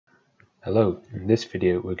Hello, in this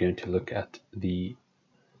video we're going to look at the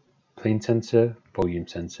PlaneSensor,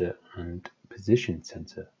 VolumeSensor and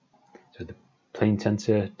PositionSensor. So the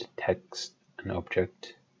PlaneSensor detects an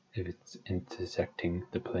object if it's intersecting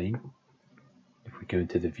the plane. If we go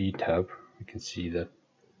into the View tab, we can see that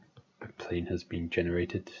a plane has been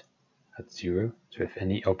generated at 0. So if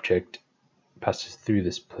any object passes through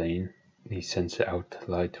this plane, the sensor out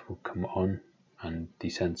light will come on and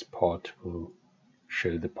the sense part will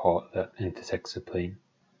show the part that intersects the plane.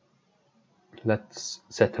 Let's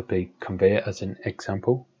set up a conveyor as an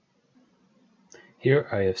example. Here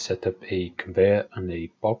I have set up a conveyor and a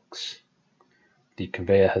box. The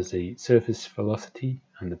conveyor has a surface velocity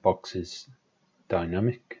and the box is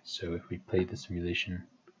dynamic, so if we play the simulation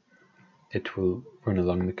it will run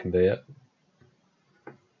along the conveyor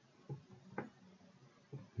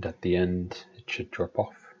and at the end it should drop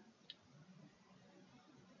off.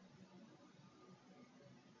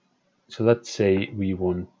 So let's say we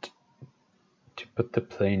want to put the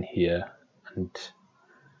plane here, and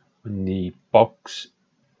when the box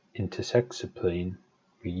intersects the plane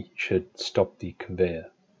we should stop the conveyor.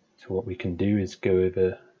 So what we can do is go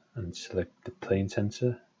over and select the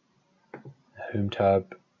PlaneSensor, the Home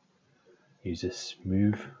tab, use this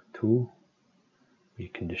Move tool. We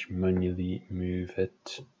can just manually move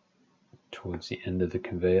it towards the end of the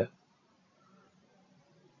conveyor.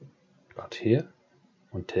 About here,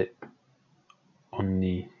 want it on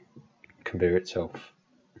the conveyor itself.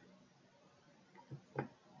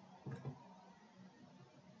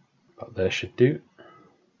 About there should do.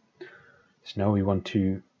 So now we want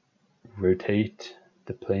to rotate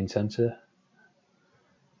the PlaneSensor.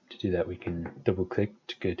 To do that we can double click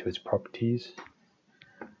to go to its properties.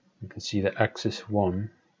 You can see that axis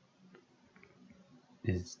 1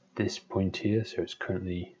 is this point here, so it's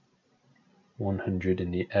currently 100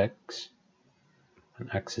 in the X, and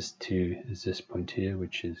axis 2 is this point here,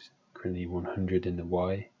 which is currently 100 in the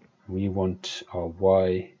Y. We want our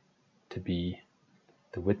Y to be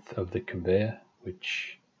the width of the conveyor,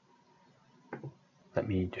 which, let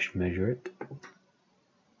me just measure it,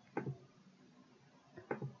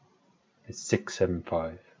 it's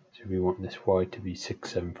 675. So we want this Y to be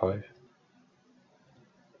 675.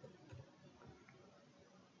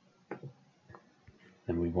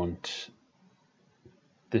 Then we want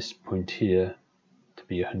this point here to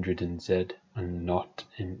be 100 in Z and not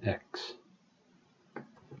in X.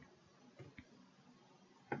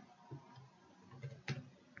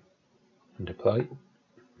 And apply.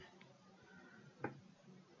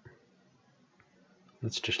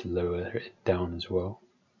 Let's just lower it down as well.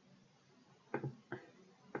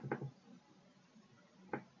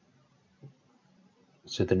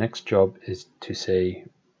 So the next job is to say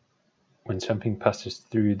when something passes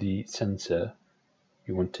through the sensor,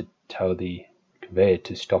 you want to tell the conveyor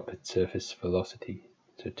to stop its surface velocity.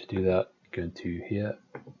 So to do that, go into here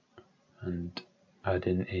and add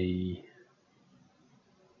in a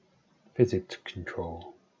physics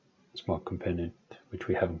control smart component, which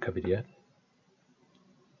we haven't covered yet.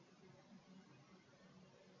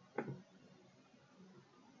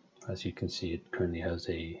 As you can see, it currently has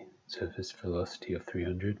a surface velocity of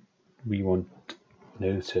 300. We want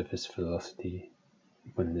no surface velocity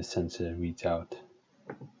when the sensor reads out.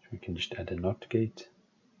 So we can just add a NOT gate.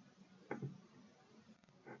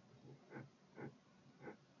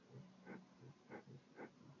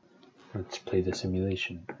 Let's play the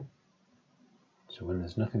simulation. So when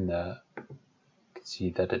there's nothing there, you can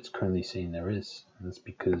see that it's currently saying there is, and that's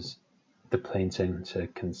because the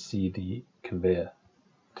PlaneSensor can see the conveyor.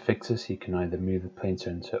 To fix this, you can either move the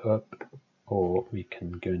PlaneSensor up, or we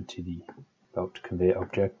can go into the About Conveyor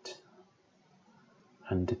object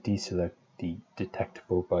and deselect the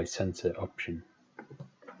Detectable by Sensor option.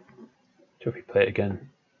 So if we play it again,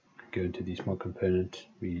 go into the small component,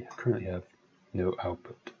 we currently have no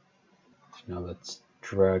output. So now let's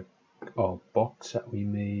drag our box that we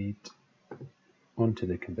made onto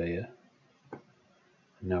the conveyor.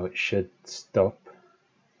 And now it should stop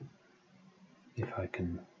if I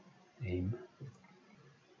can aim.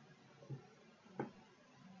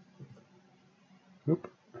 Oop,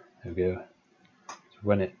 there we go. So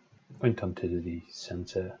when it went onto the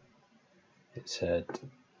sensor, it said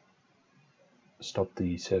stop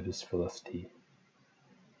the surface velocity,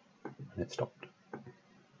 and it stopped.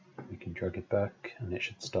 We can drag it back and it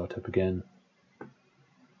should start up again.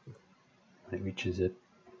 When it reaches it,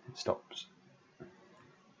 it stops.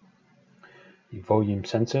 The volume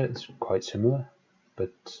sensor is quite similar,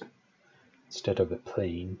 but instead of a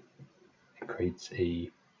plane, it creates a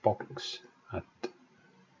box at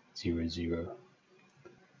 0, 0.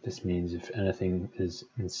 This means if anything is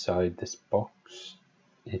inside this box,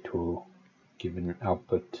 it will given an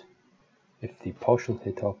output. If the partial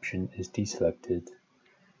hit option is deselected,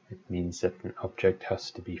 it means that an object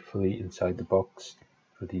has to be fully inside the box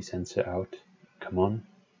for the sensor out to come on.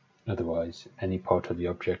 Otherwise, any part of the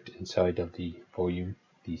object inside of the volume,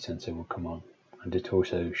 the sensor will come on. And it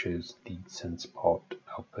also shows the sense part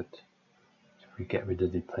output. So if we get rid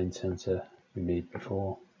of the plane sensor we made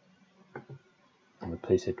before and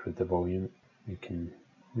replace it with the volume, we can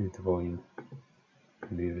move the volume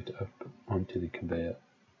and move it up onto the conveyor.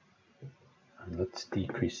 And let's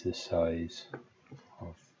decrease the size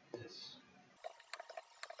of this.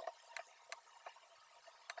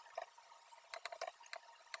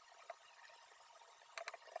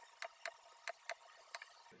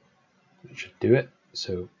 It should do it.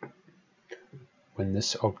 So when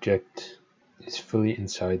this object is fully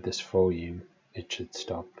inside this volume, it should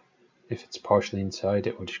stop. If it's partially inside,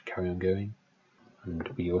 it will just carry on going. And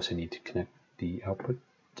we also need to connect the output.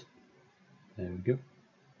 There we go.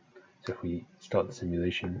 So if we start the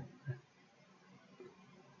simulation,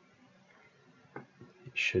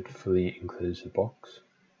 it should fully enclose the box.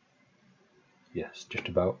 Yes, just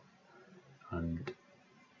about. And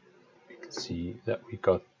you can see that we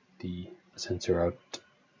got the sensor out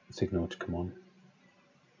signal to come on,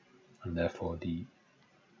 and therefore the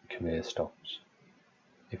conveyor stops.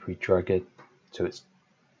 If we drag it so it's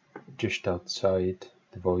just outside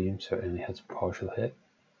the volume, so it only has a partial hit,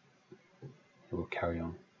 it will carry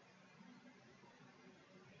on.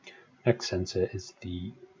 Next sensor is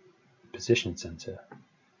the position sensor,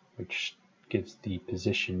 which gives the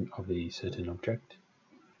position of a certain object.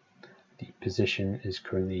 The position is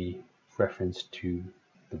currently referenced to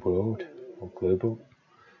the world or global,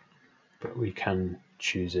 but we can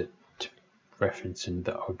choose it to reference in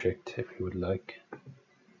the object if we would like,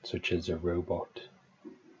 such as a robot.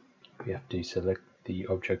 We have to select the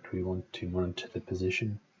object we want to monitor the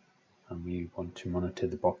position, and we want to monitor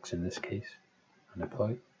the box in this case, and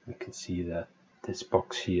apply. We can see that this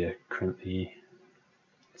box here currently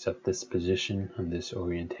is at this position and this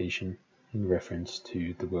orientation in reference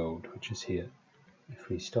to the world, which is here. If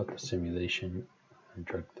we start the simulation and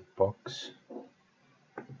drag the box,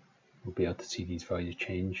 we'll be able to see these values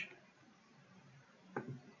change.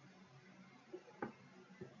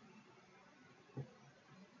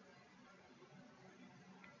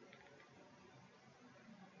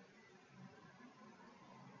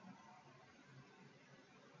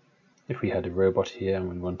 If we had a robot here and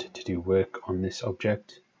we wanted to do work on this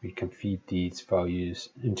object, we can feed these values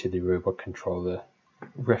into the robot controller,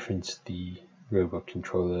 reference the robot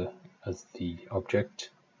controller as the object,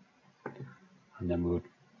 and then we'll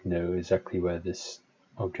know exactly where this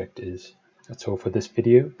object is. That's all for this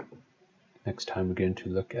video. Next time we're going to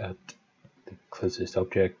look at the closest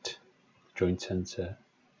object, joint sensor,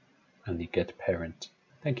 and the get parent.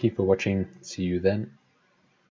 Thank you for watching. See you then.